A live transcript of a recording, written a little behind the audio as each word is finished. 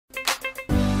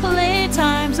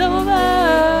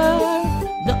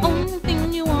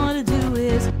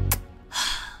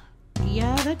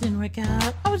didn't work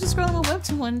out. I was just scrolling a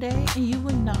webtoon one day, and you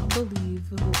would not believe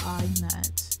who I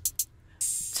met.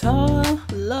 Tall,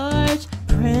 large,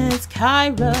 Prince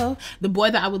Kyro. The boy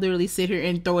that I would literally sit here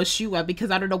and throw a shoe at because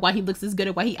I don't know why he looks this good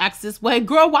and why he acts this way.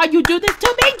 Girl, why you do this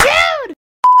to me, dude?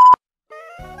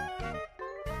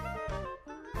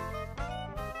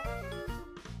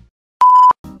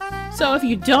 So if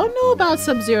you don't know about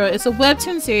SubZero, it's a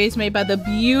webtoon series made by the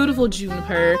beautiful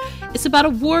Junepurr. It's about a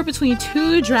war between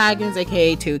two dragons,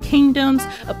 aka two kingdoms,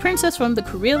 a princess from the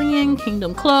Carillion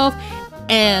Kingdom Clove,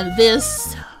 and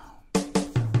this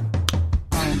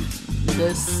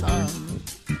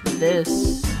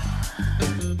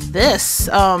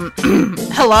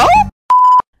hello?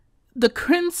 The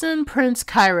Crimson Prince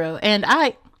Kyro. And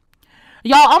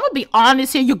y'all, I'm gonna be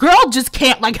honest here, your girl just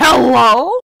can't, like,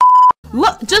 hello?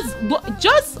 Just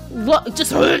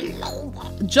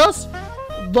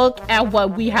look at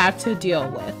what we have to deal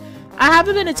with. I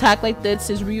haven't been attacked like this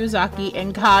since Ryuzaki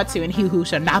and Katsu and he who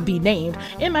shall not be named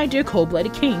and my dear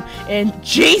cold-blooded king. And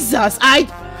Jesus,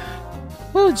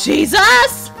 oh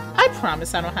Jesus! I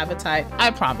promise I don't have a type.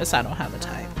 I promise I don't have a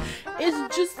type.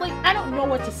 It's just like, I don't know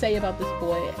what to say about this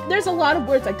boy. There's a lot of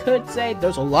words I could say.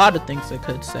 There's a lot of things I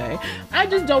could say. I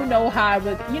just don't know how I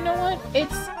would, you know what?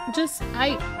 It's just,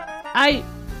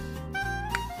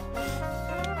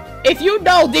 if you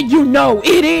know, then you know.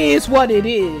 It is what it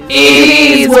is.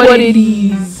 It is what it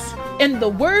is. In the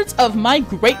words of my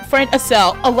great friend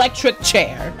Estelle, electric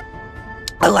chair.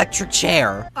 Electric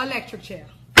chair. Electric chair.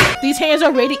 These hands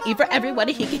are ready to eat for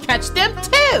everybody. He can catch them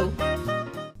too.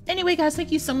 Anyway, guys,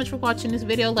 thank you so much for watching this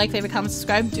video. Like, favorite, comment,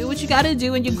 subscribe. Do what you gotta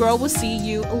do, and your girl will see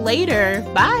you later.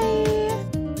 Bye.